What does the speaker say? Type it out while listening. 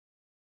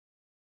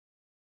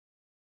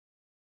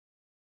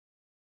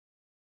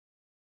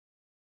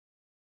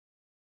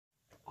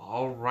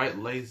Alright,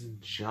 ladies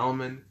and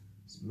gentlemen,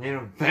 it's main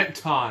event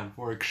time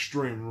for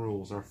Extreme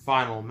Rules, our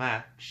final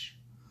match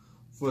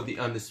for the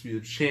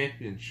Undisputed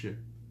Championship.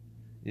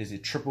 It is a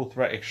triple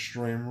threat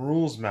Extreme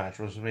Rules match,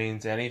 which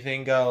means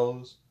anything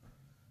goes.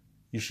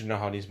 You should know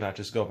how these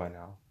matches go by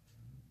now.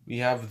 We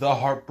have the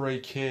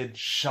Heartbreak Kid,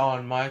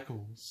 Shawn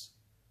Michaels.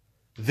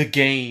 The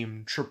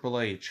Game, Triple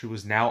H, who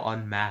is now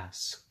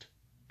unmasked.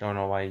 Don't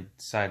know why he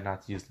decided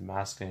not to use the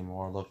mask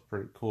anymore. It looked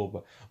pretty cool,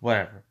 but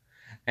whatever.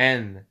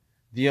 And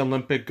the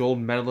Olympic gold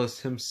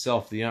medalist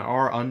himself,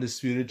 our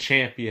undisputed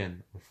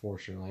champion,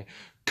 unfortunately,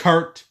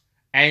 Kurt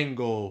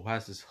Angle, who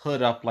has his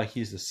hood up like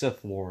he's the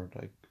Sith Lord.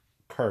 Like,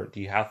 Kurt,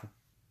 do you have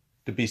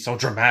to be so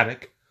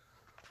dramatic?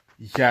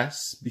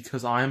 Yes,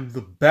 because I'm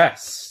the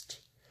best.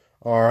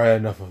 Alright,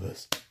 enough of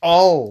this.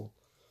 Oh!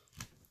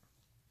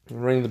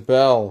 Ring the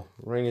bell.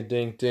 Ring a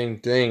ding, ding,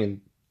 ding.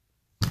 And,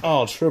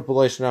 oh,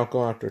 Triple H now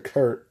going after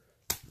Kurt.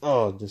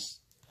 Oh,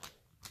 just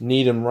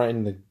need him right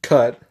in the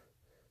gut.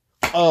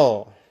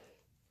 Oh.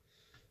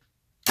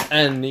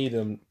 And need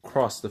him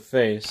across the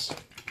face.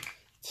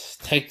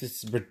 Just take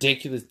this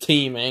ridiculous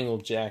Team Angle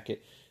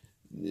jacket,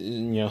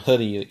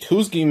 hoodie. Like,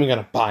 who's even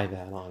gonna buy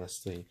that,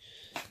 honestly?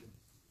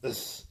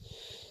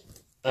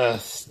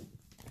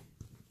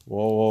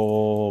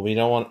 Whoa, we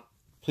don't want.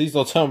 Please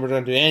don't tell me we're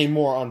gonna do any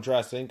more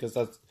undressing, because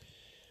that's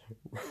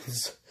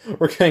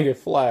we're gonna get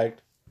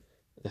flagged.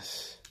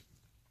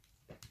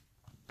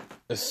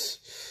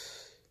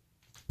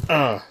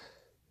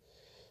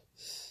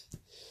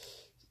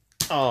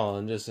 Oh,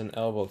 and just an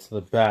elbow to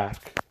the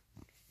back.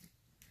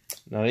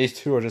 Now these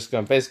two are just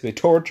gonna basically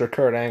torture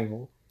Kurt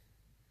Angle.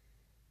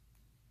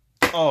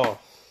 Oh,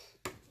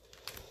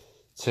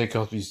 take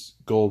out these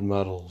gold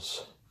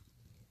medals.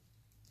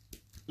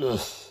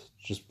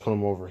 Just put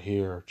them over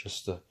here,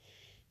 just to,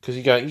 because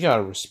you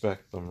gotta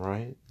respect them,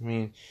 right? I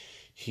mean,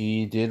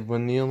 he did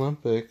win the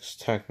Olympics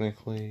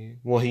technically.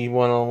 Well, he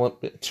won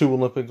 2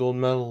 Olympic gold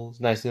medals,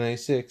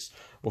 1996,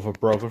 with a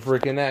broken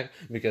freaking neck,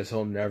 because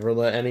he'll never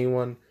let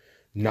anyone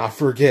not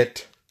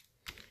forget.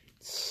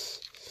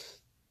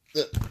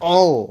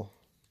 Oh,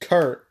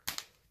 Kurt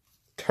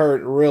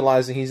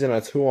realizing he's in a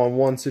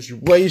 2-on-1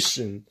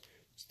 situation.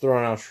 He's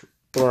throwing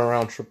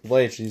around Triple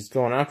H. He's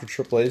going after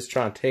Triple H. He's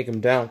trying to take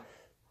him down.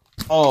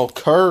 Oh,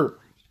 Kurt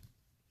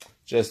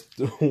just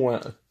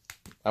went.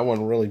 That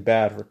went really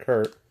bad for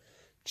Kurt.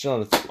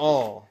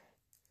 Oh.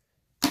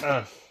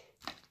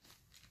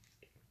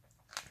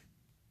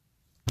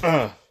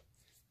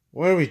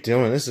 What are we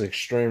doing? This is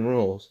Extreme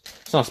Rules.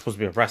 It's not supposed to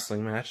be a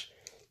wrestling match.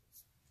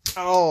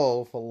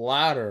 Oh, a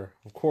ladder.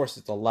 Of course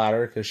it's a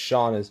ladder, because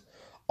Shawn is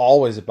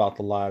always about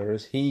the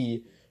ladders.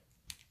 He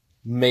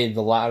made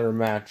the ladder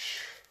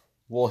match.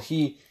 Well,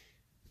 he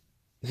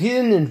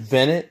didn't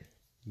invent it,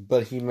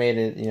 but he made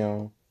it,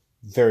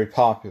 very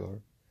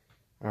popular.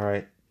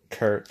 Alright,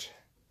 Kurt.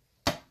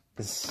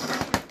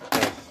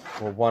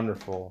 Well,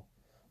 wonderful.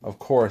 Of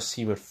course,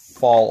 he would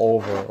fall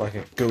over like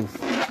a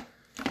goof.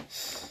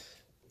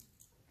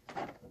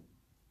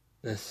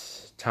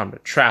 It's time to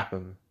trap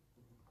him.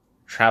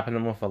 Trapping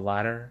him with a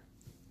ladder?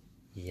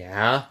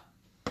 Yeah?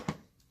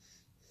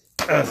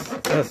 Well,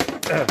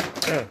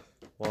 that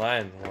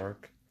didn't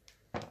work.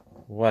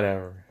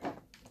 Whatever.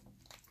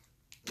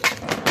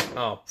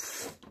 Oh,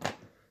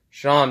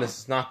 Shawn, this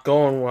is not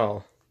going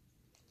well.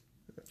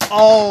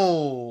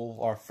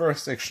 Oh! Our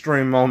first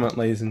extreme moment,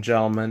 ladies and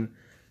gentlemen.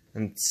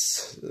 And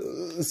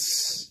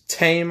it's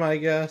tame, I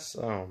guess?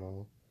 I don't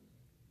know.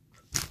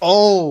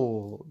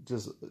 Oh!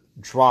 Just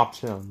dropped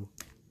him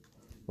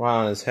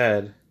right on his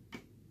head.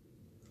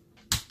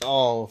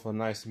 Oh, with a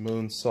nice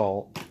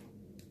moonsault.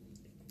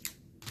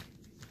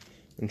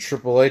 And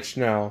Triple H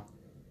now,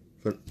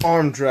 with an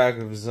arm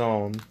drag of his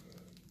own.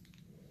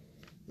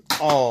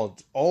 Oh,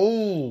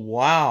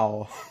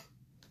 wow.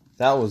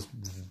 That was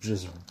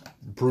just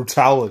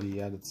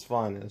brutality at its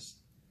finest.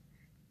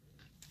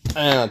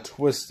 And a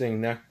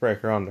twisting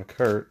neckbreaker onto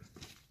Kurt.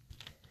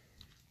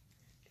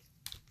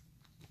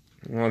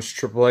 What's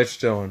Triple H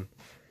doing?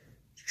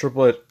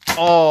 Triple H,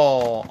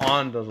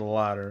 onto the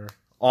ladder.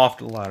 Off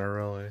the ladder,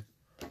 really.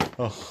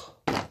 Ugh.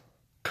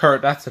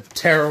 Kurt, that's a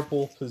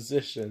terrible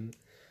position.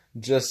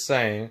 Just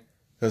saying.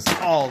 Because,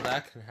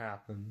 that can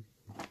happen.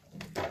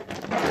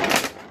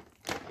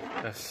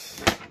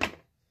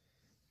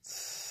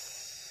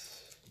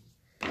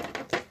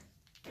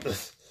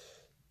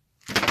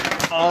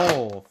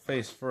 Oh,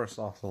 face first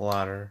off the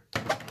ladder.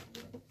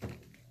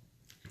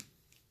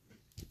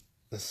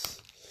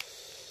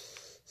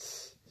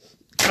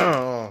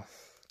 Oh.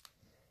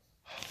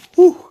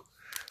 Whew.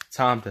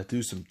 Time to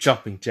do some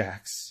jumping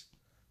jacks.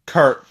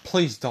 Kurt,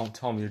 please don't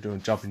tell me you're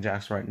doing jumping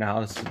jacks right now.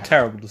 This is a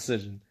terrible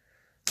decision.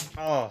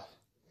 Oh.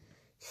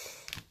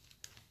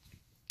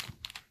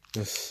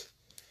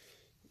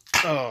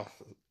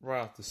 Right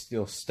off the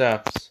steel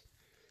steps.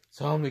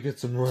 Time to get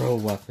some real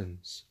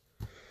weapons.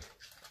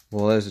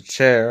 Well, there's a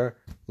chair.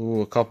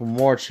 Ooh, a couple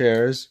more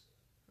chairs.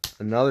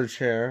 Another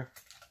chair.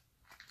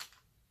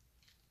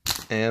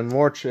 And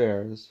more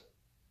chairs.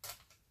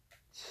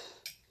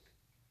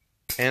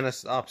 And a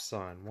stop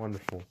sign.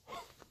 Wonderful.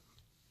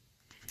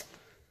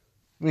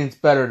 I mean, it's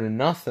better than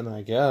nothing,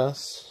 I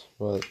guess.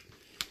 But,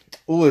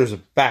 ooh, there's a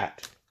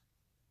bat.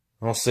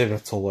 I'll save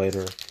that till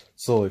later.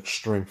 It's a little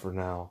extreme for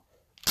now.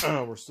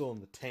 We're still in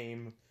the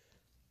tame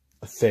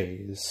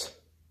phase.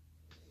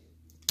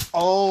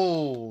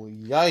 Oh,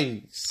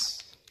 yikes.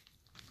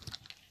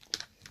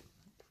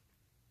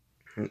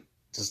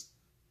 Just,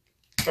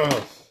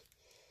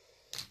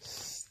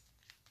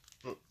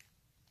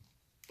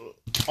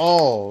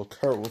 oh,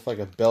 Kurt with like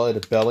a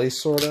belly-to-belly,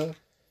 sorta.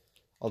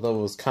 Although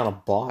it was kind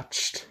of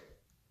botched.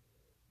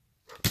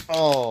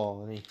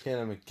 Oh, and he hit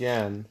him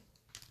again.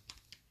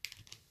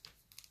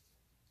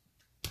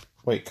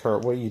 Wait,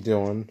 Kurt, what are you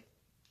doing?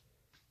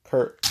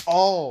 Kurt,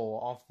 oh,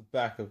 off the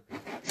back of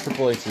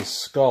Triple H's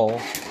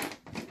skull.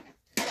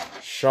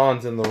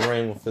 Shawn's in the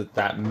ring with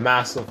that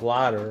massive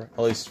ladder, at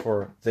least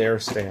for their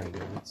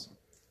standards.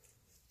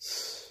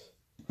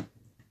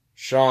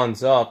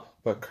 Shawn's up,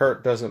 but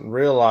Kurt doesn't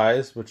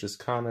realize, which is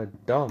kind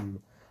of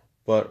dumb,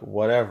 but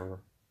whatever.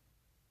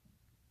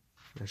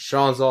 And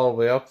Shawn's all the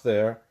way up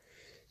there.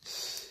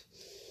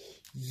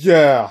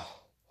 Yeah.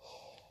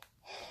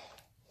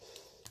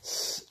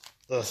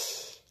 Ugh.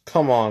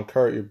 Come on,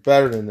 Kurt, you're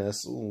better than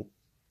this. Ooh.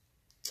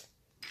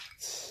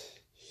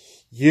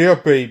 Yeah,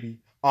 baby.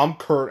 I'm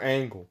Kurt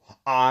Angle.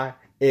 I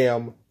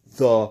am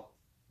the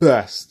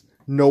best.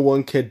 No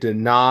one can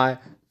deny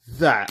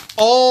that.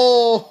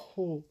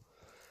 Oh!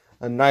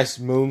 A nice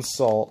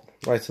moonsault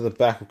right to the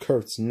back of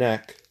Kurt's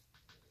neck.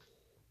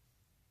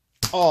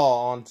 Oh,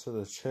 onto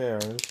the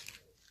chairs.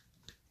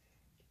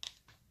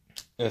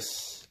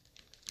 Yes.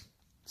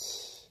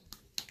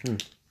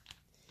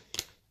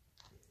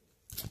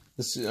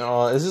 Is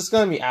this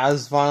going to be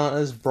as violent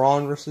as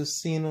Braun versus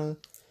Cena?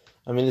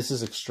 I mean, this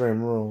is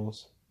Extreme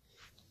Rules.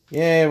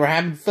 Yeah, we're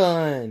having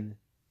fun.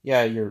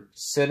 Yeah, you're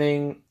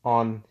sitting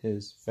on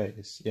his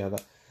face. Yeah,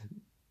 that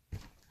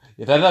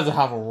doesn't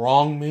have a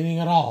wrong meaning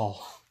at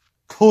all.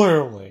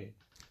 Clearly.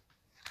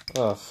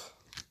 Ugh.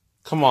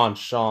 Come on,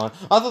 Shawn.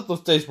 I thought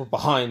those days were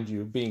behind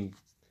you, being,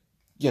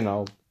 you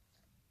know...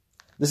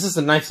 This is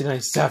in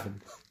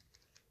 1997.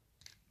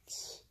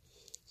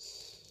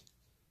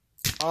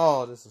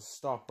 Oh, this is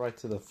stop right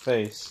to the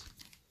face.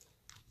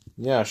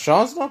 Yeah,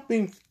 Shawn's not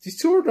being...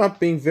 These two are not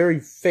being very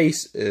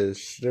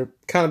face-ish. They're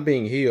kind of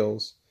being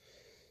heels.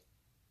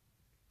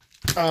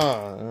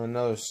 And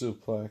another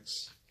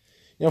suplex.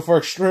 You know, for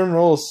Extreme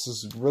Rules,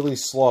 this is really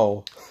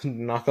slow.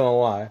 Not gonna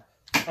lie.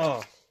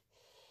 Oh.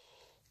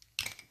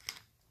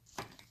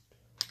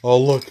 Oh,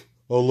 look.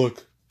 Oh,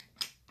 look.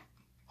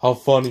 How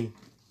funny.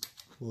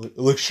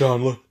 Look,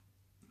 Shawn, look.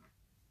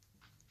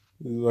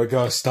 I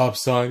got a stop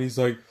sign. He's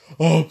like,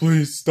 oh,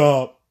 please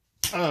stop.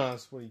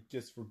 That's what he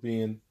gets for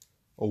being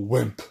a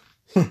wimp.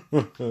 That's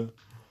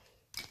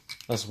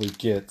what he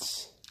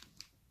gets.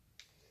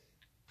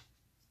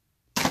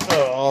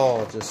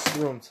 Oh, just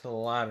threw him to the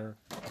ladder.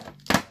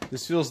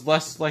 This feels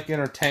less like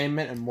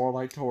entertainment and more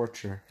like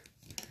torture.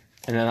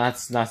 And then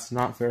that's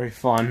not very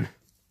fun.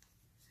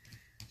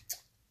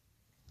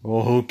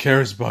 Well, who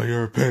cares about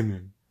your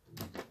opinion?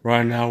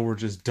 Right now, we're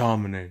just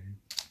dominating.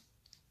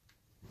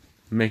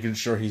 Making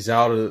sure he's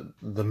out of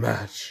the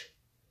match.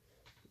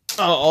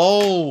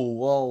 Oh,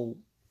 well,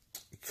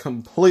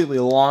 completely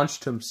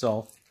launched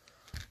himself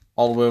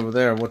all the way over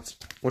there. What's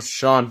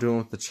Shawn doing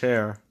with the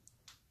chair?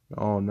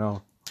 Oh,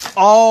 no.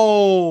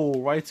 Oh,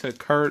 right to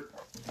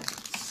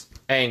Kurt's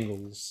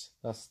angles.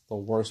 That's the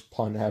worst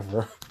pun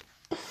ever.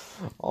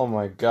 Oh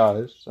my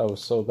gosh, that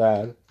was so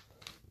bad.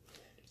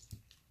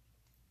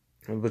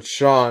 But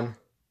Shawn...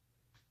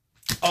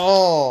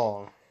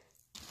 Oh!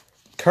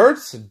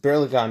 Kurt's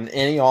barely gotten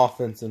any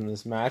offense in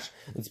this match.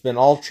 It's been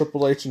all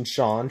Triple H and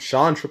Shawn.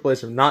 Shawn and Triple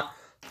H have not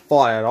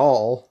fought at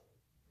all.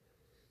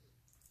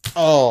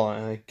 Oh,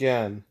 and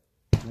again.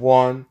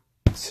 1,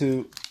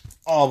 2...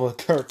 Oh, but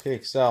Kurt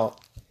kicks out.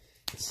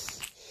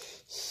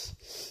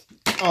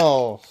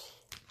 Oh.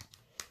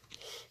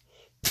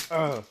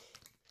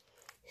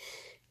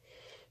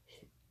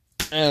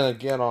 And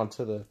again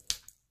onto the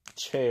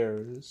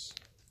chairs.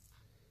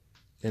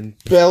 And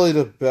belly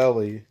to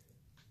belly.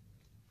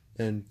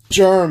 And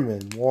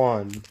German.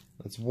 1.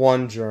 That's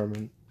 1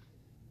 German.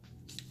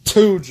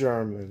 2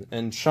 German.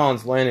 And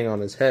Shawn's landing on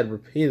his head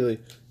repeatedly.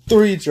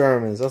 3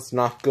 Germans. That's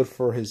not good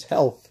for his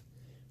health.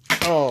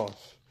 Oh.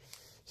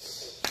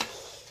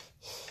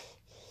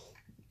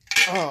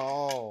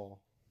 Oh.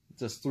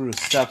 Just threw the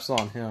steps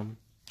on him.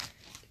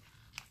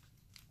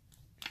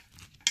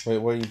 Wait,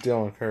 what are you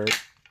doing, Kurt?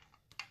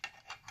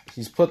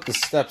 He's put the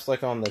steps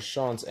like on the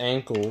Shawn's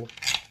ankle.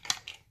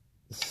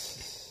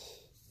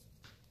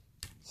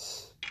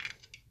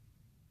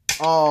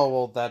 Oh,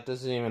 well, that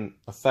doesn't even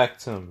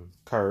affect him,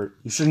 Kurt.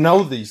 You should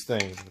know these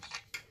things.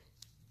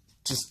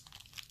 Just...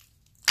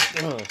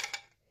 Ugh.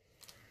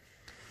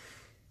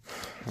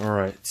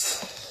 Alright.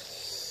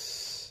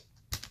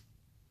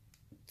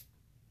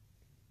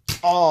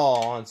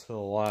 Oh, onto the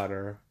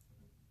ladder.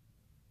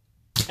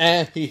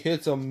 And he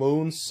hits a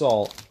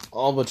moonsault.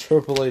 Oh, but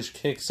Triple H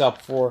kicks up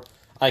before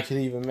I can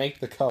even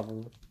make the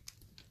cover.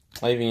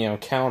 I even,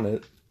 count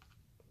it.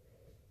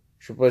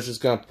 Triple H is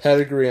gonna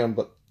pedigree him,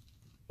 but...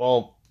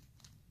 Well...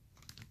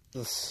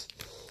 This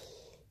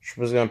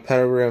Triple's gonna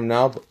pedigree him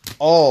now, but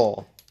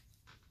oh.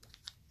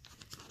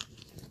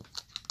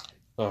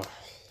 Oh.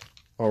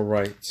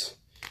 Alright.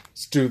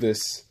 Let's do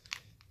this.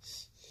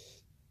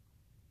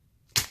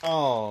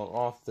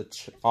 Oh, off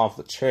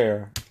the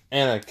chair.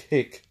 And a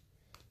kick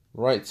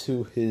right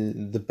to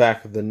the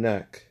back of the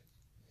neck.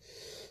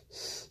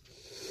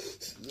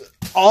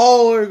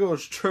 Oh, there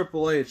goes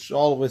Triple H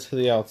all the way to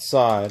the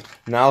outside.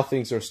 Now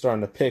things are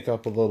starting to pick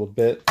up a little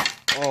bit.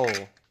 Oh.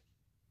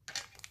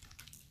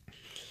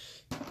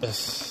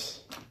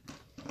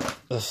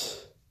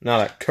 Now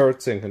that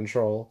Kurt's in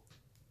control.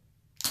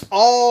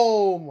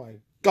 Oh my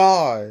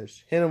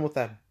gosh. Hit him with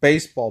that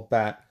baseball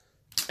bat.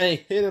 And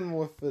he hit him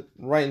with it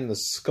right in the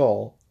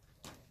skull.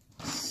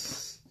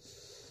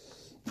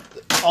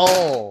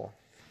 Oh.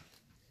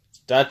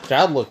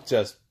 That looked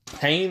just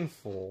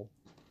painful.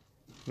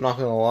 I'm not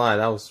gonna lie,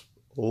 that was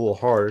a little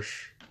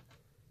harsh.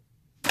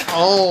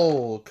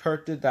 Oh,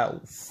 Kurt did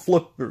that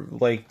flipper,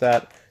 like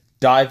that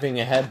diving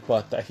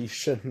headbutt that he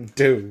shouldn't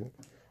do.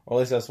 Or at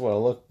least that's what it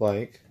looked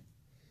like.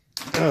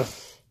 Ugh.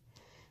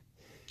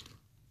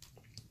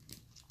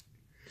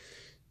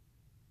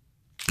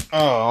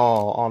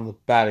 Oh, on the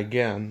bat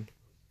again.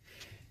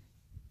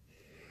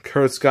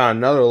 Kurt's got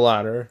another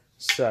ladder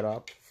set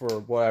up for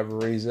whatever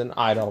reason.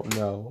 I don't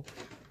know.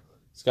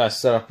 This guy's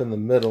set up in the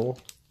middle.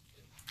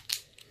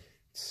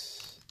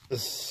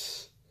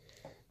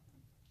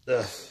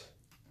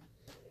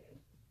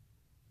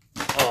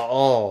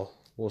 Oh,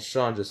 well,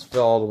 Shawn just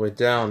fell all the way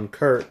down.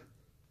 Kurt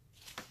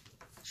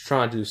is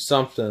trying to do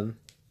something.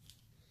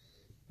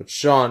 But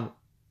Shawn,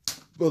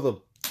 with a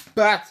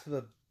bat to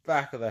the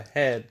back of the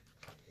head.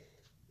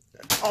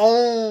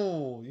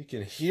 Oh, you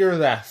can hear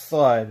that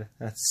thud.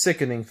 That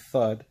sickening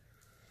thud.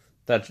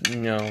 That, you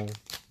know,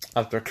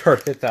 after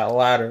Kurt hit that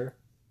ladder.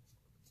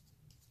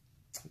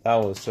 That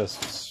was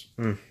just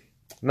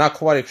not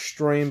quite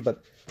extreme,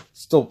 but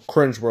still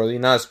cringeworthy.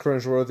 Not as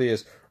cringeworthy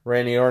as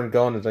Randy Orton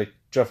going to like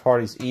Jeff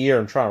Hardy's ear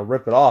and trying to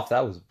rip it off.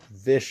 That was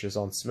vicious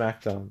on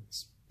SmackDown.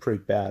 It's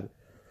pretty bad.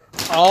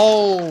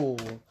 Oh!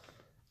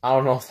 I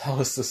don't know if that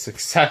was a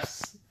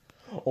success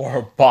or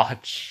a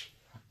botch.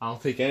 I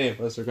don't think any of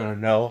us are going to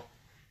know.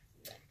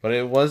 But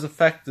it was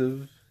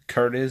effective.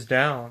 Kurt is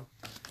down.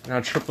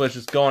 Now Triple H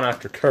is going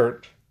after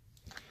Kurt.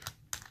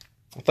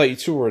 I thought you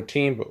two were a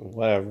team, but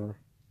whatever.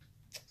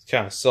 It's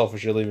kind of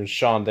selfish you're leaving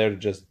Shawn there to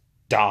just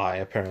die,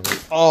 apparently.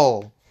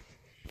 Oh!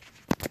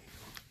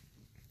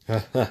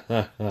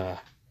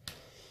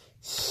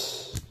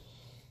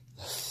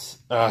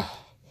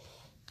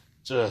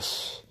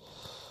 Just...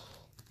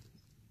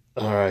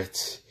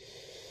 Alright.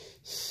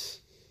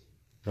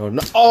 No.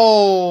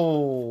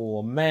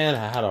 Oh! Man,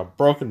 I had a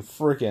broken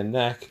freaking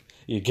neck.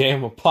 You gave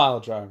him a pile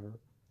driver.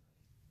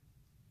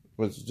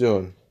 What's he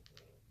doing?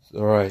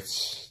 Alright.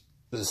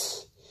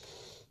 This.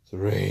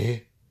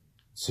 3,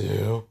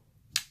 2.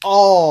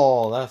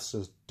 Oh! That's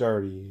just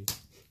dirty.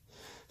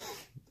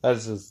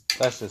 That's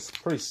just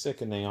pretty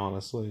sickening,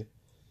 honestly.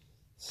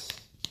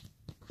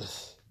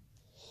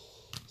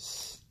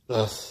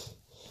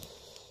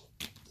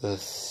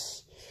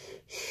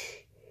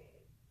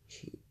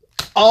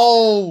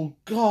 Oh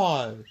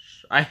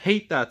gosh, I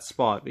hate that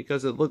spot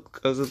because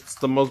it's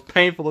the most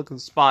painful looking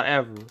spot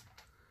ever.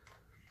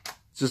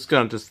 It's just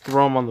gonna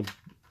throw him on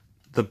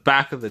the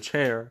back of the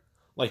chair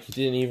like he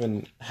didn't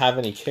even have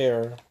any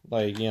care,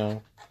 like, you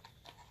know,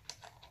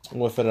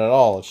 with it at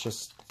all. It's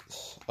just,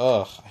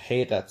 ugh, I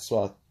hate that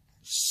spot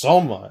so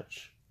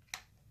much.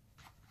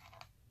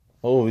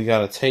 Oh, we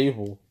got a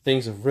table.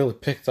 Things have really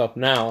picked up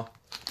now.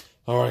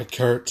 Alright,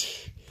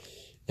 Kurt.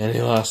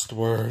 Any last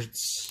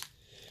words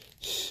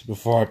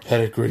before I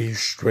pedigree you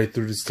straight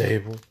through this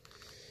table?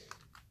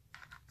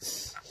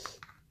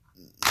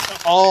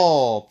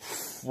 Oh,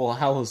 well,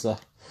 that was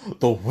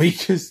the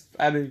weakest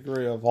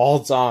pedigree of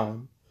all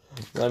time.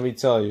 Let me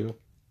tell you.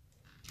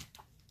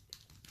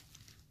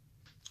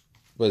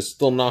 But it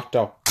still knocked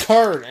out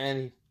Kurt, and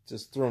he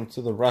just threw him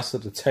to the rest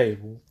of the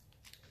table.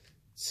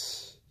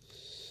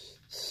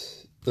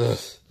 Ugh.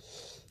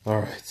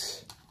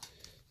 Alright.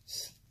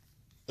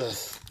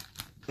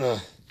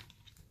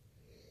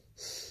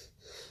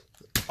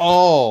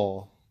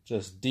 Oh,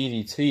 just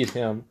DDT'd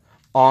him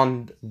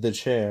on the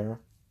chair.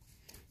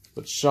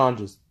 But Shawn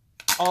just,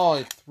 oh,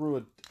 he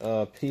threw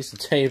a piece of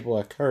table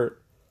at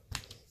Kurt.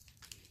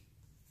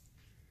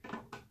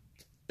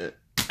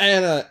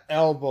 And an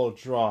elbow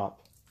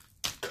drop.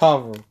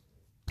 Cover.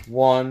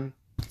 1,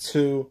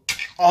 2.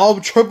 Oh,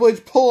 Triple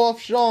H pull off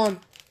Shawn.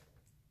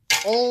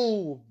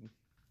 Oh.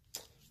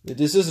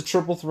 This is a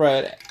triple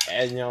threat,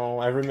 and, you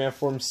know, every man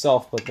for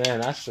himself, but man,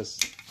 that's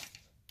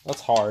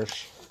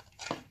harsh.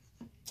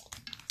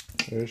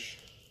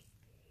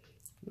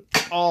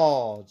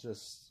 Oh,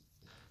 just,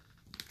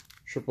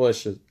 Triple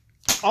H just,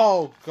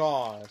 oh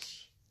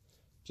gosh,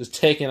 just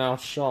taking out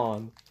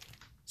Shawn,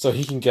 so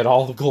he can get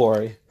all the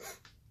glory,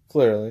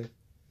 clearly.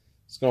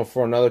 He's going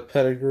for another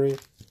pedigree.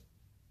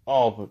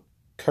 Oh, but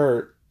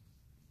Kurt,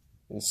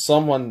 well,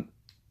 someone,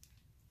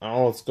 I don't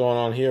know what's going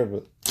on here,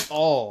 but,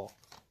 oh.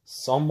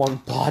 Someone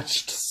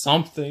botched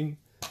something.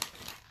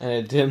 And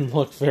it didn't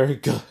look very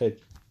good.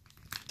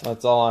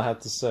 That's all I have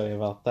to say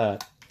about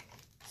that.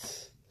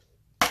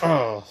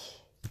 Oh.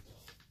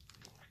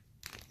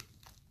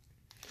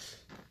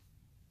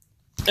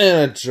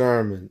 And a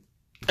German.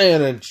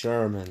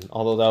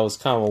 Although that was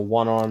kind of a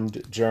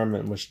one-armed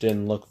German, which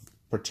didn't look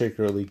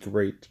particularly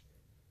great.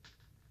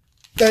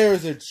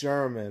 There's a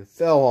German.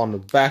 Fell on the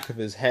back of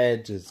his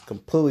head, just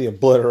completely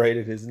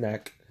obliterated his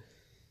neck.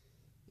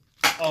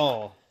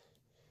 Oh.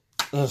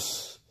 Ugh.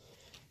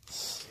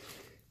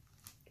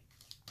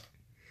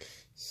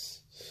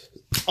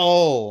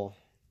 Oh.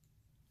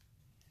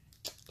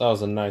 That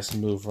was a nice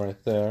move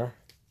right there.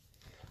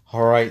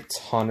 Alright,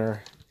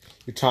 Hunter.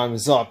 Your time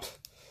is up.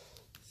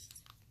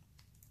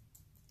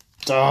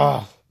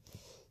 Alright.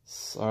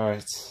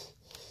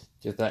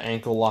 Get that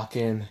ankle lock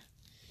in.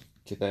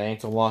 Get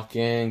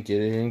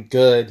it in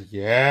good.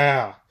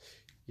 Yeah.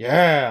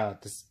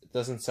 This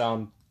doesn't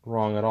sound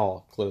wrong at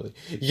all, clearly.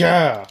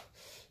 Yeah.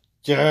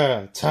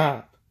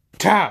 Tap.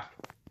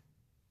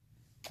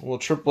 Well,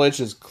 Triple H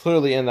is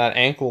clearly in that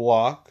ankle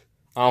lock.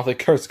 I don't think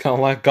Kurt's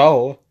gonna let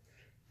go.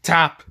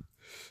 Tap.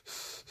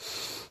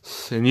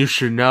 And you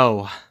should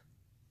know,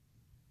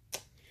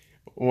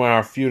 when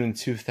our feud in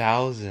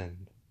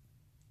 2000,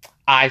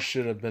 I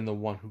should have been the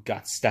one who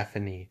got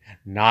Stephanie,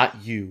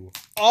 not you.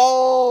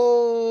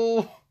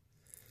 Oh!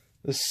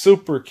 The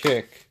super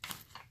kick.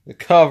 The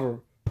cover.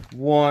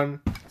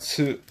 1,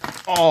 2.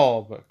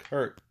 Oh, but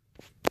Kurt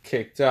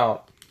kicked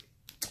out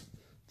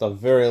the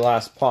very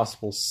last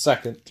possible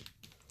second.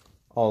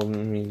 Oh, I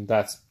mean,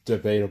 that's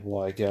debatable,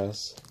 I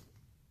guess.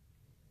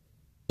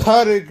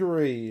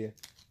 Pedigree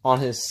on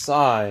his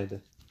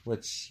side,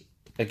 which,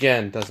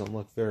 again, doesn't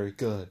look very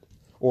good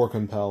or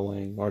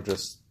compelling or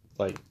just,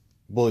 like,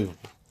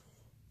 believable.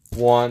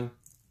 1,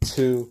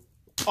 2.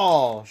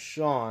 Oh,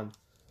 Shawn.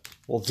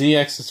 Well,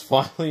 DX is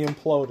finally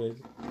imploded.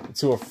 The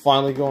two are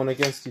finally going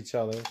against each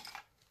other.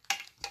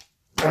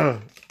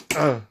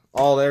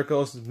 Oh, there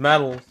goes his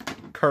medals.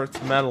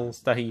 Kurt's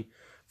medals that he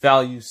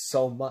values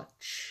so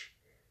much.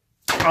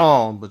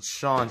 Oh, but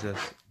Shawn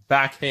just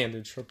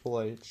backhanded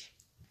Triple H.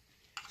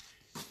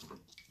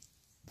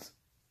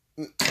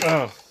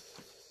 There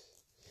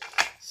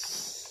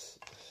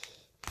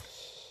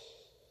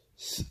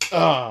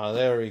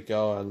we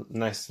go. A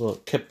nice little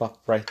kip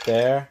up right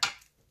there.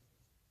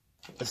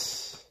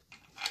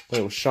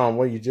 Wait, Shawn,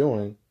 what are you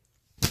doing?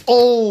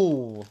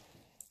 Oh!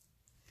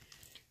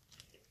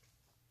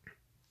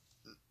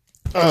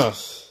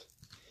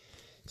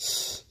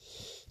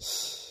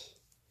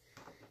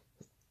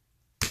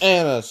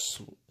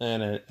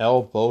 And an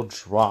elbow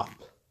drop.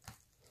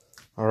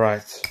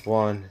 Alright,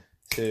 1,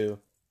 2,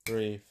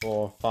 3,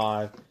 4,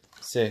 5,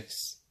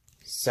 6,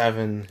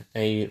 7,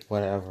 8,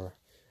 whatever.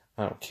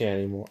 I don't care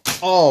anymore.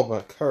 Oh,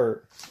 but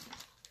Kurt.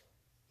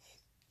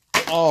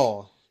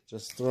 Oh,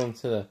 just threw him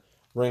to the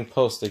ring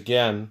post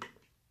again.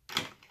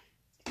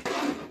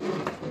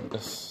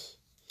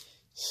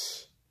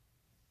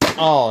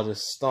 Oh,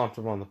 just stomped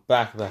him on the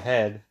back of the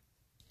head.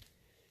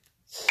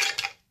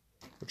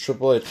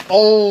 Triple H.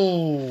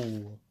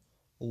 Oh!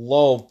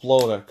 Low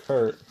blow to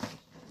Kurt.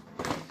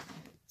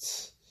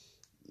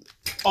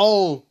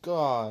 Oh,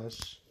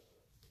 gosh.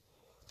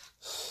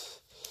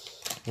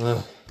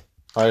 I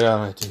got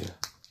an idea.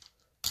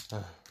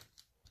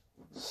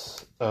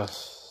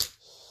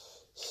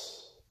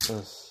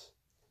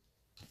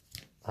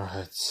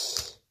 Alright.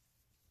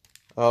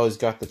 Oh, he's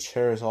got the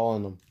chairs all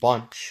in a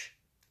bunch.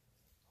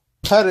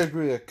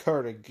 Pedigree to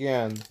Kurt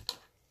again.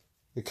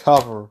 The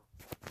cover.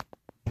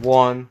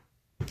 1,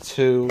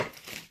 2.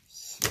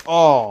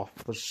 Oh,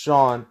 but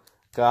Shawn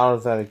got out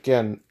of that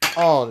again.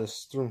 Oh,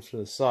 just threw him to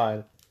the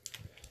side.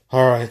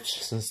 Alright,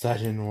 since that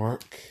didn't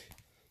work,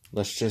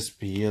 let's just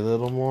be a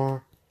little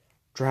more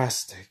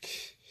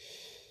drastic.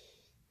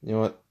 You know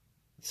what?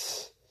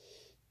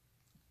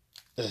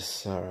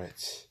 It's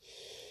alright.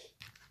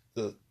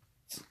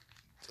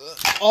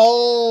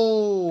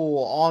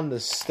 Oh, on the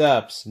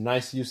steps.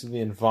 Nice use of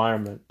the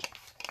environment.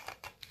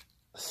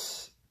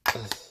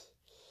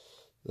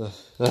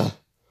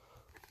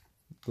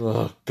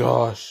 Oh,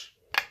 gosh.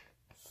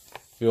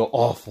 Feel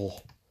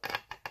awful.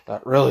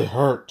 That really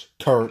hurt,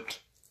 Kurt.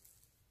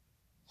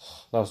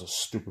 That was a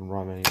stupid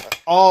run anyway.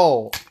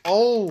 Oh!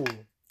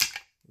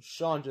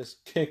 Shawn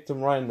just kicked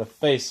him right in the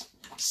face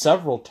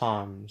several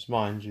times,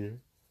 mind you.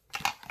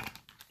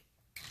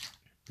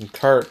 And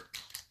Kurt,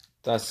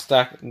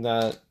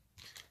 that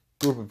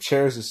group of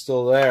chairs is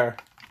still there.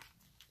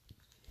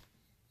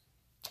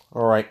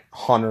 Alright,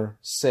 Hunter,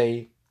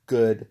 say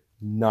good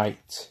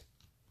night.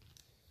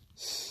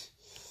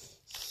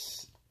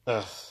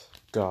 Ugh,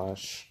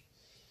 gosh.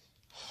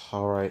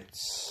 Alright.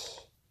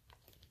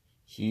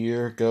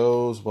 Here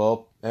goes,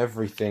 well,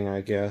 everything,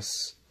 I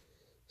guess.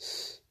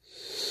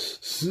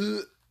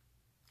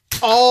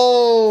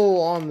 Oh,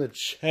 on the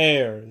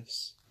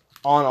chairs.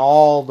 On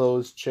all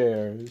those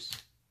chairs.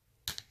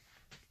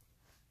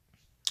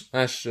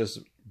 That's just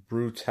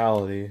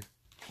brutality.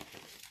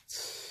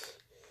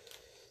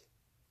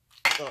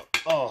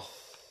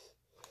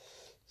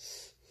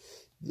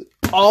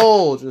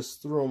 Oh,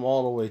 just threw him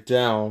all the way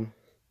down.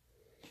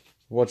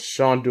 What's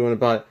Shawn doing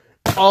about it?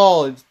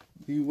 Oh,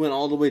 he went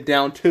all the way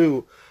down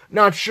too.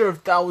 Not sure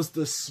if that was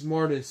the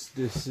smartest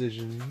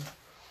decision,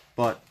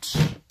 but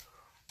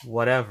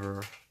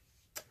whatever.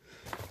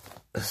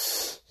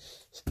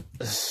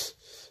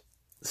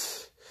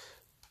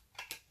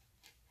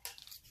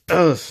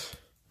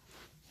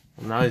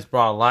 Now he's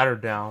brought a ladder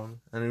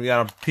down, and we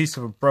got a piece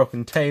of a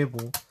broken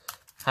table.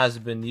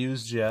 Hasn't been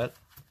used yet.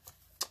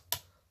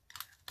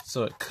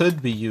 So it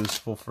could be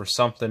useful for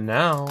something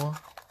now.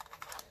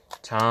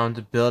 Time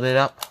to build it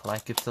up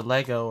like it's a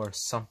Lego or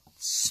some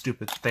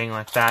stupid thing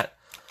like that.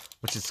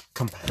 Which is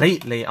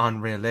completely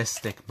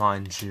unrealistic,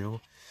 mind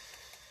you.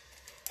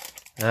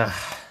 There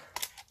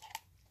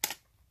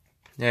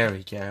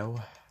we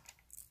go.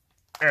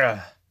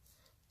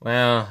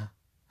 Well,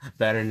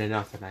 better than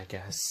nothing, I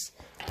guess.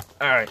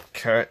 Alright,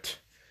 Kurt.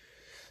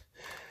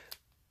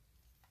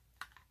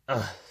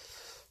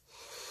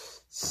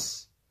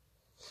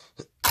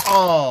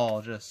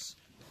 Oh, just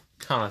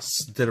kind of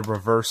did a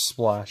reverse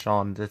splash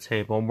on the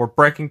table. And we're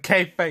breaking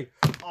kayfabe.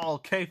 Oh,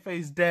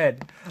 kayfabe's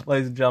dead.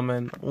 Ladies and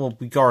gentlemen, well,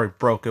 we already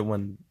broke it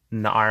when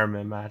in the Iron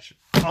Man match.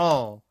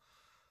 Oh.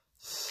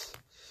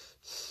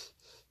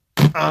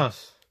 Uh-oh.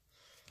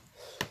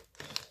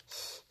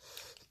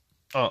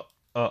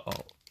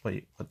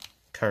 Wait, what?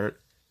 Kurt?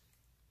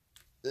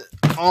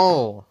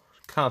 Oh.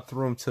 Kind of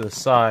threw him to the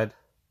side.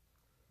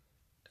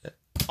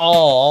 Oh,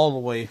 all the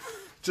way.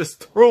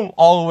 Just threw him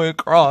all the way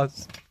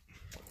across.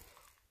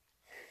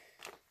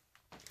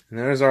 And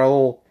there's our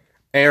little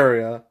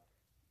area.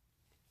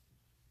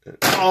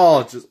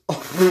 Oh, just...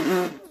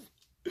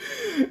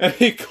 and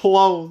he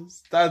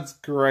closed. That's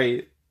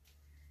great.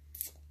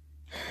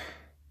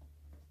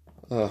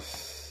 Ugh.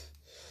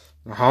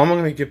 How am I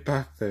going to get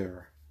back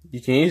there?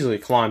 You can easily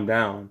climb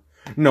down.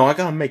 No, I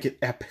gotta make it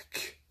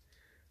epic.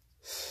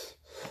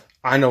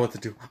 I know what to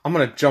do. I'm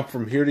going to jump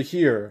from here to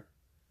here.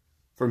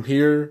 From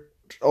here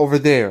to over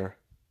there.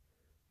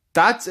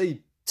 That's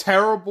a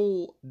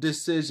terrible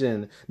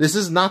decision. This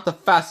is not the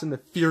Fast and the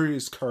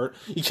Furious, Kurt.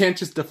 You can't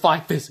just defy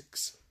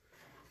physics.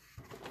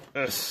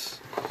 Ugh.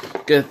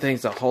 Good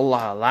thing's a whole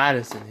lot of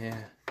ladders in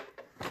here.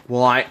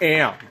 Well, I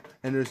am.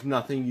 And there's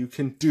nothing you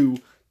can do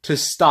to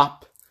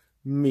stop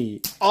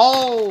me.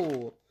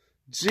 Oh!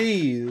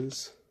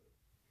 Jeez.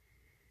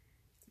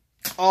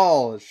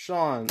 Oh,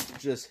 Shawn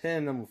just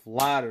hitting them with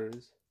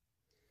ladders.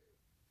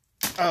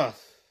 Ugh.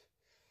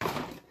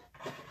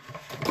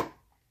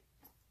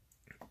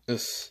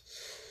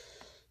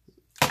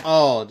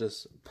 Oh,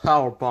 just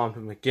power bombed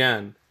him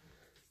again.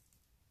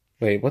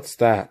 Wait, what's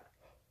that?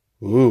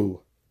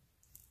 Ooh.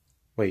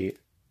 Wait.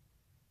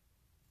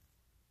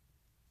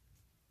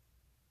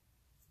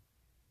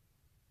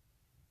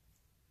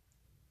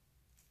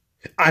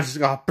 I just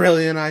got a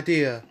brilliant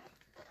idea.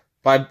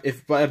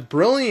 If by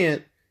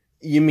brilliant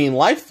you mean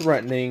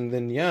life-threatening,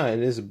 then yeah, it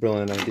is a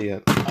brilliant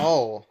idea.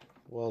 Oh,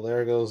 well,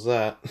 there goes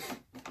that.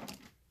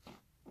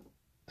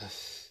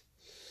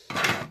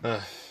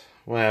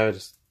 Well, I'll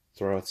just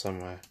throw it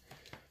somewhere.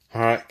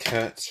 Alright,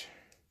 Kurt.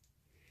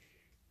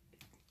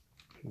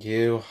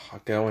 You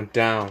are going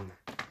down.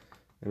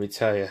 Let me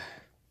tell you.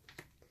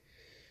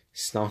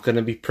 It's not going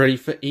to be pretty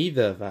for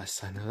either of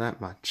us. I know that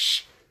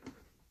much.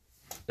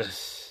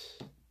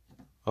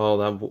 Oh,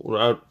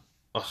 that...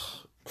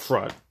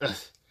 crud.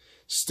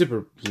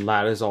 Stupid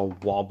ladder's all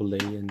wobbly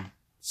and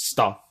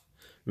stuff.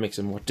 Makes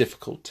it more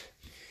difficult.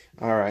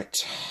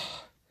 Alright.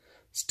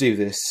 Let's do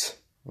this.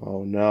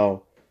 Oh,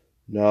 no.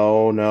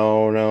 No.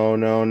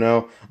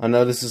 I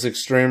know this is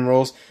Extreme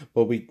Rules,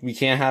 but we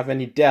can't have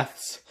any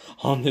deaths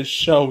on this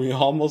show. We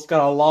almost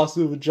got a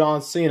lawsuit with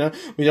John Cena.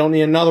 We don't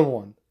need another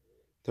one.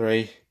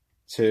 3,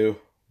 2,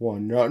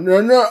 1.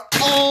 No.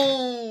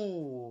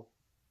 Oh!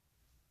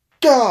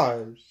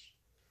 Gosh!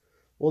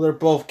 Well, they're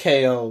both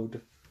KO'd.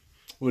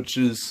 Which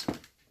is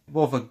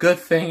both a good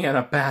thing and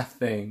a bad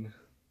thing.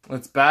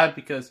 It's bad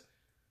because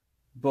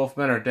both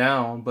men are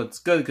down, but it's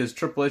good because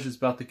Triple H is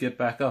about to get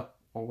back up.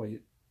 Oh,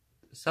 wait.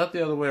 Is that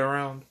the other way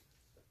around?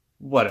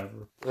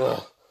 Whatever.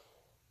 Ugh.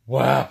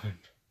 What happened?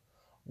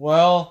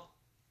 Well,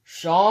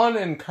 Shawn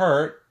and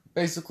Kurt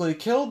basically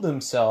killed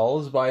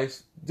themselves by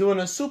doing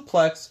a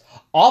suplex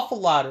off a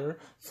ladder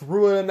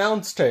through an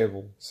announce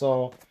table.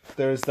 So,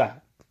 there's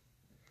that.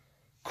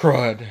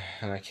 Crud.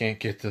 And I can't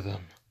get to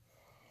them.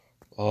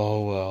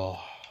 Oh,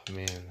 well.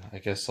 Man, I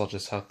guess I'll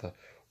just have to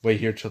wait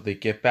here till they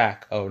get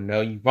back. Oh,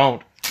 no, you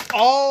won't.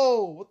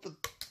 Oh! What the...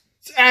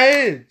 It's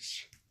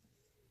Edge!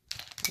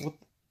 What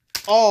the...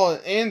 Oh,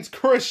 and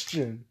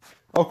Christian.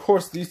 Of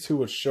course, these two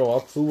would show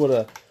up. Who would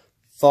have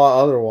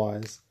thought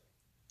otherwise?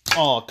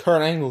 Oh,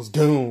 Kurt Angle's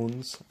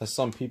goons, as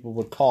some people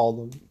would call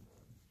them.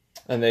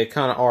 And they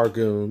kind of are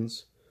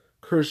goons.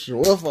 Christian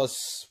with a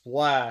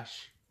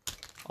splash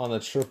on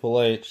the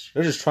Triple H.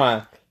 They're just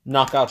trying to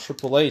knock out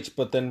Triple H,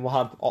 but then we'll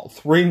have all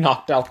 3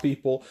 knocked out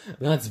people, and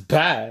that's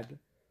bad.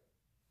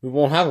 We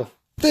won't have a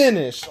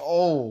finish.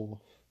 Oh,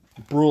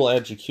 brutal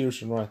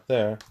execution right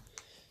there.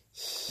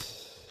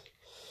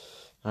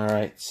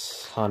 Alright,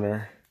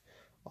 Hunter.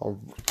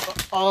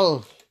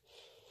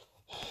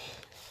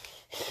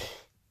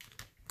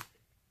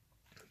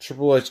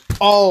 Triple H,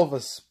 all of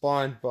a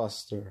spine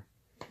buster.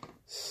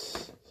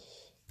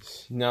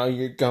 Now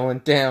you're going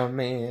down,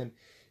 man.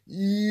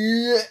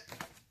 Yeah.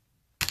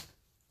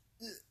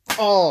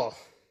 Oh.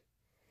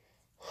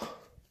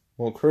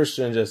 Well,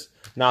 Christian just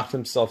knocked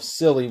himself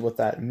silly with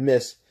that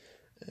miss.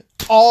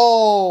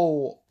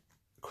 Oh.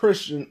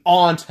 Christian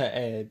onto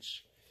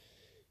Edge.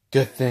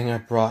 Good thing I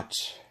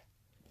brought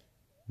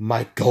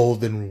my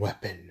golden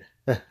weapon.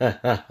 It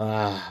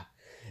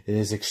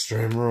is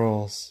Extreme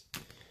Rules.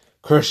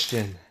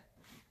 Christian,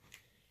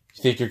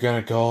 you think you're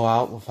going to go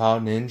out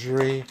without an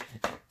injury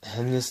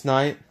in this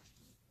night?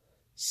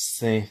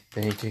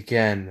 Think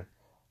again,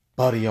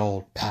 buddy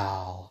old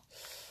pal.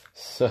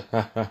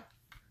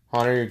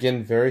 Hunter, you're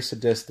getting very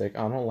sadistic.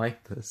 I don't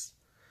like this.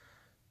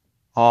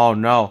 Oh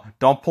no,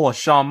 don't pull a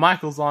Shawn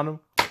Michaels on him.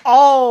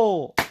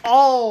 Oh!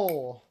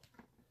 Oh!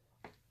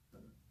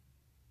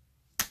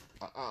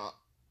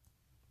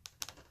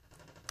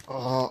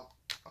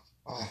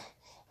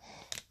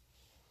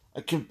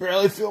 I can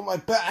barely feel my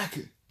back.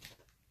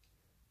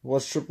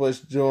 What's Triple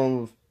H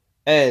doing with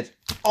Edge?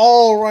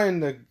 All right in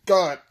the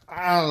gut.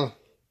 Ow.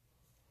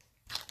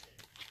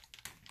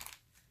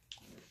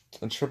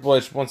 And Triple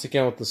H once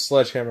again with the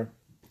sledgehammer.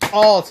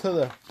 All to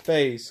the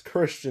face.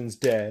 Christian's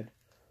dead.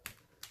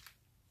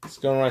 It's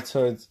going right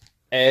towards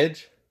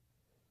Edge.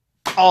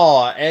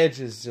 Oh, Edge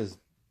is just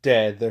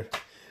dead.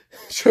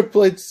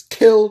 Triple H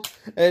killed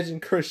Edge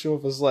and Christian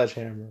with a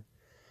sledgehammer.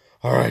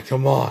 Alright,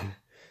 come on.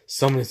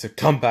 Someone needs to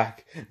come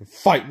back and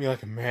fight me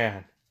like a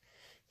man.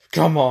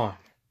 Come on.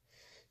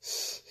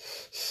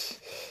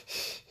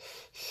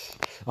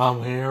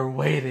 I'm here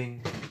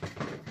waiting.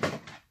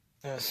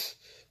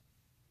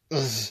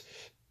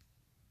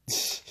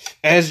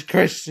 Edge,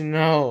 Christian,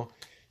 no.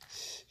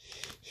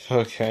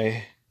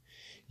 Okay.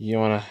 You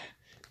wanna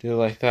do it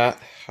like that?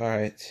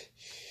 Alright.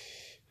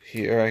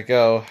 Here I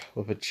go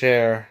with a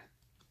chair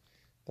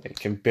that I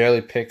can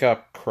barely pick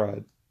up,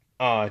 crud.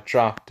 Oh, I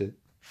dropped it.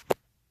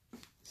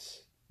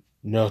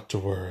 Not to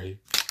worry.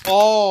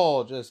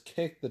 Oh, just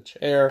kicked the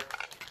chair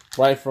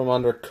right from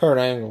under Kurt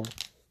Angle.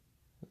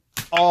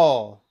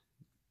 Oh,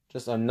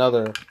 just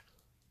another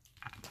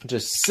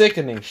just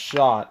sickening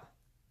shot.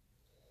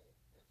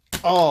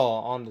 Oh,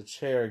 on the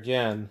chair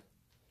again.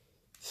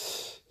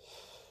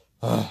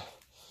 It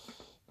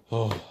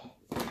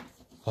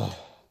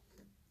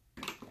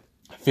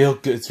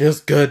feels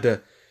good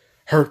to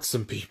hurt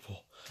some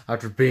people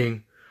after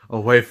being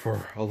away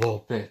for a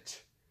little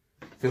bit.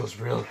 It feels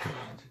real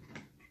good.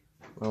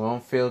 It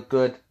won't feel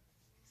good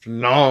for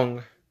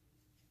long.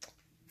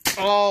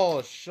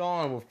 Oh,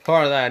 Shawn was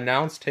part of that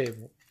announce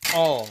table.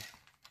 Oh.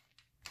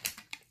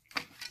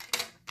 It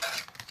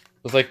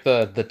was like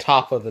the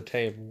top of the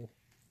table.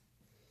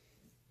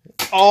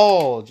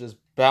 Oh, just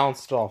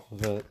bounced off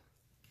of it.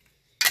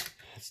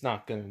 It's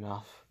not good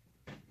enough.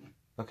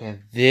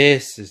 Okay,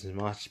 this is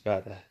much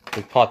better.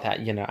 The part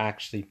that,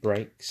 actually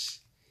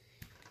breaks.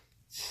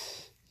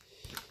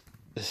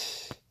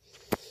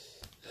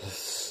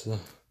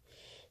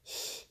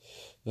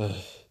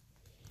 Well,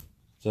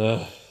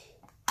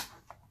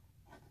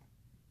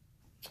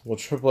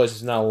 Triple H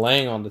is now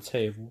laying on the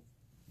table.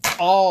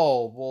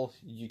 Oh, well,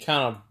 you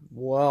kind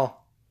of,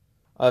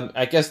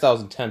 I guess that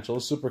was intentional.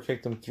 Super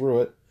kicked him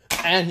through it.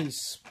 And he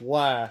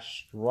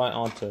splashed right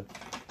onto,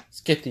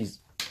 let's get these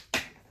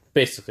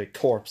basically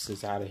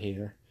corpses out of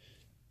here.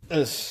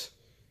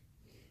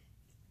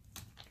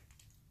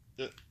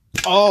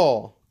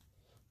 Oh,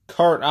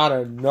 Kurt out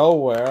of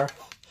nowhere.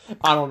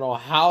 I don't know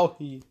how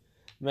he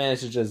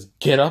managed to just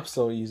get up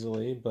so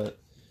easily, but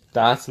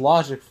that's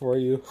logic for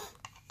you,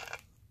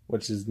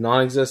 which is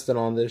non-existent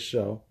on this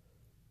show.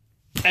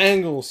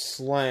 Angle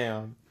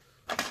slam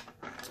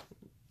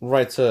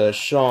right to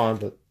Shawn,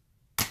 but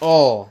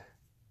oh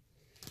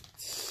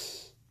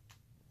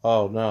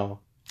no.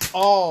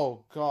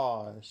 Oh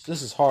gosh,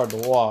 this is hard to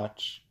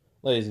watch,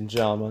 ladies and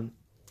gentlemen.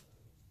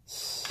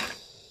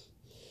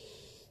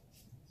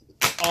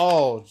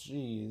 Oh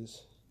jeez.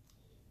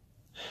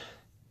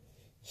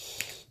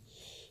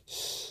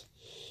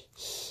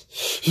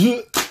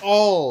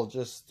 Oh,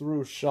 just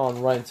threw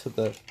Shawn right into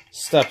the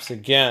steps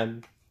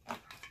again.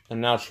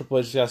 And now Triple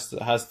H has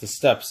the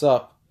steps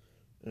up.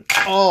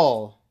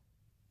 Oh,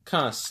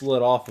 kind of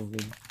slid off of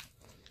him.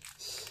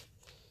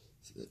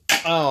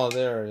 Oh,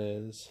 there it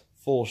is.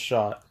 Full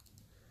shot.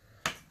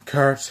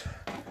 Kurt,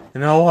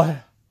 you know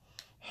what?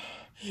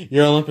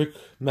 Your Olympic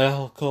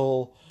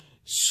medical...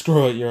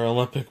 Screw it, your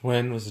Olympic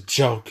win was a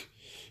joke.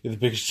 You're the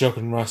biggest joke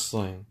in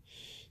wrestling.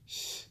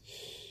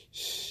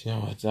 You know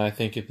what, I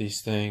think of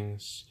these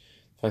things.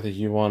 The fact that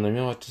you won them,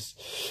 you know what, just...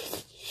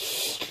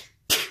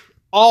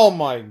 Oh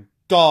my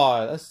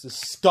god, that's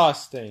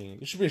disgusting.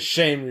 You should be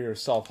ashamed of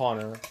yourself,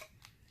 Hunter.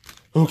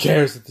 Who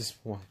cares at this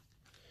point?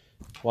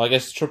 Well, I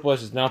guess Triple H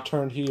has now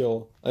turned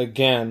heel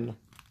again.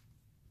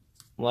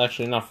 Well,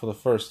 actually, not for the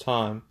first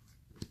time.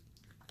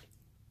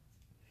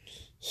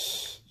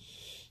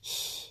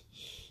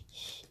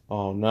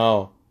 Oh,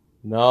 no.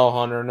 No,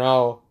 Hunter,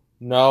 no.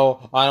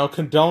 No, I don't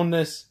condone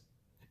this.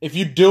 If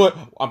you do it,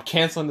 I'm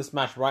canceling this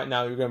match right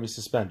now. You're going to be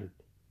suspended.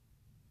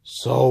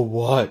 So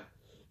what?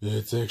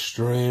 It's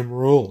Extreme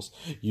Rules.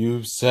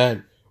 You've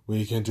said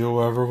we can do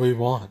whatever we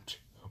want.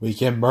 We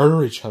can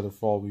murder each other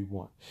for all we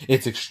want.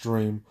 It's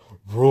Extreme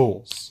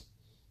Rules.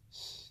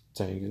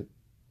 Dang it.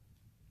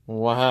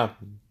 What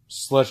happened?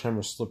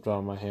 Sledgehammer slipped out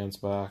of my hands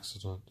by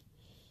accident.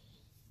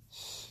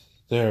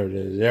 There it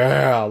is.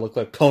 Yeah, I look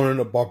like Conan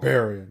the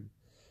Barbarian.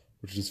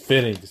 Which is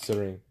fitting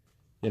considering,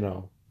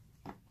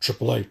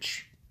 Triple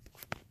H.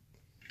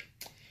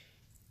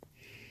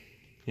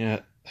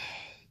 Yeah.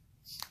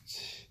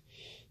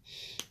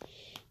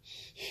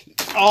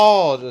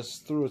 Oh,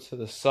 just threw it to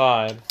the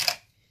side.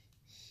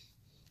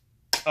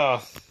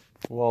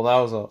 Well, that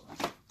was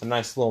a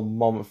nice little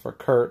moment for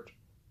Kurt.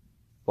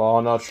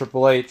 But no,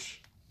 Triple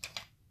H.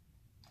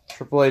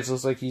 Triple H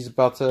looks like he's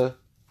about to...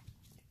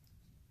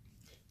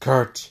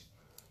 Kurt,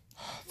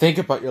 think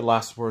about your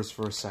last words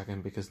for a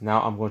second, because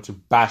now I'm going to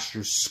bash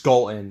your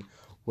skull in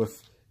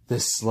with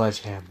this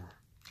sledgehammer.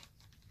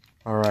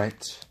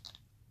 Alright?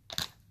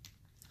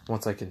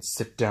 Once I can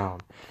sit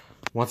down.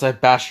 Once I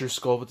bash your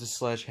skull with the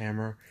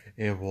sledgehammer,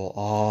 it will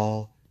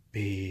all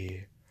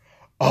be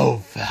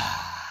over.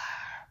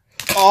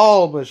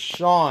 Oh, but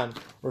Shawn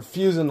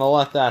refusing to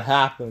let that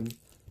happen.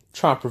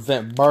 Trying to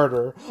prevent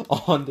murder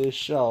on this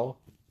show.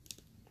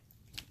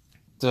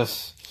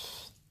 Just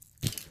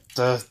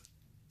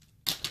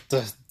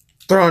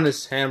throwing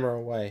his hammer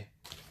away.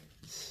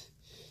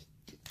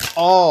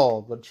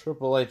 Oh, but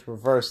Triple H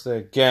reversed it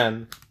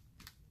again.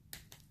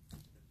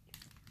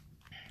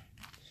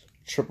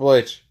 Triple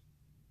H.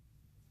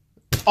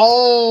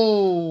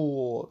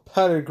 Oh,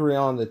 pedigree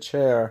on the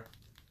chair.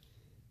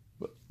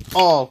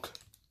 Oh,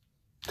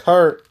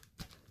 Kurt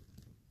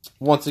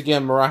once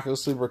again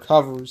miraculously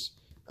recovers.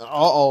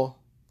 Uh-oh.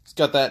 He's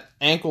got that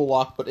ankle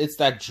lock, but it's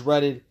that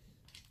dreaded,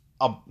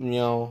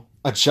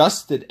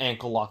 adjusted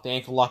ankle lock. The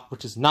ankle lock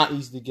which is not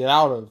easy to get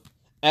out of,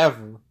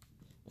 ever.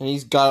 And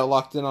he's got it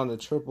locked in on the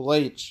Triple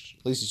H.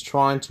 At least he's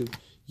trying to.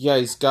 Yeah,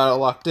 he's got it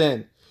locked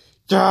in.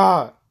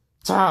 Yeah!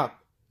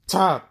 Tap!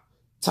 Tap!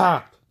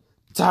 Tap!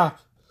 Tap!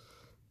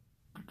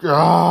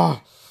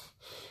 Ah!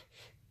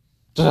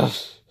 Duh!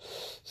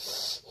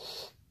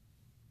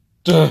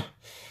 Duh!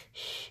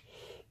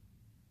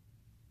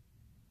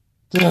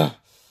 Duh!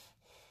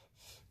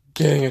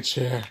 Getting a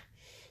chair.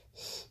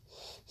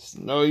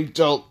 No, you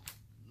don't.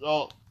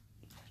 Oh,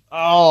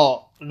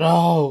 oh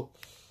no!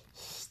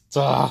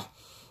 Stop!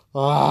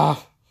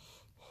 Ah!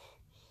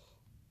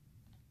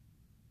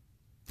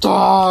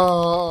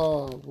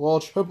 Well,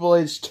 Triple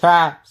H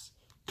taps.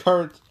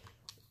 Kurt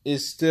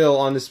is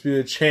still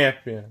Undisputed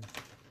Champion.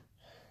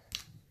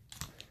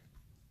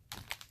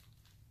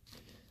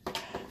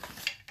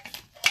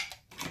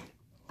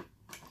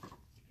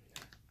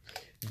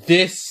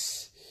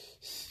 This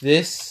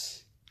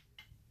is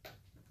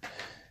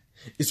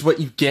what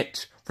you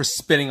get for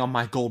spitting on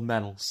my gold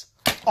medals.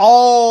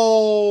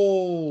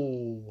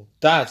 Oh,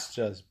 that's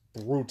just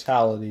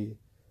brutality.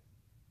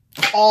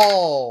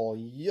 Oh,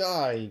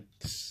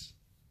 yikes.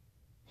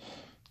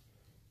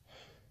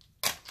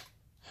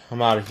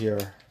 I'm out of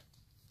here.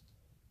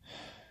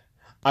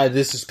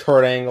 This is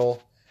Kurt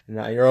Angle,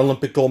 and you're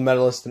Olympic gold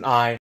medalist, and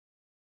I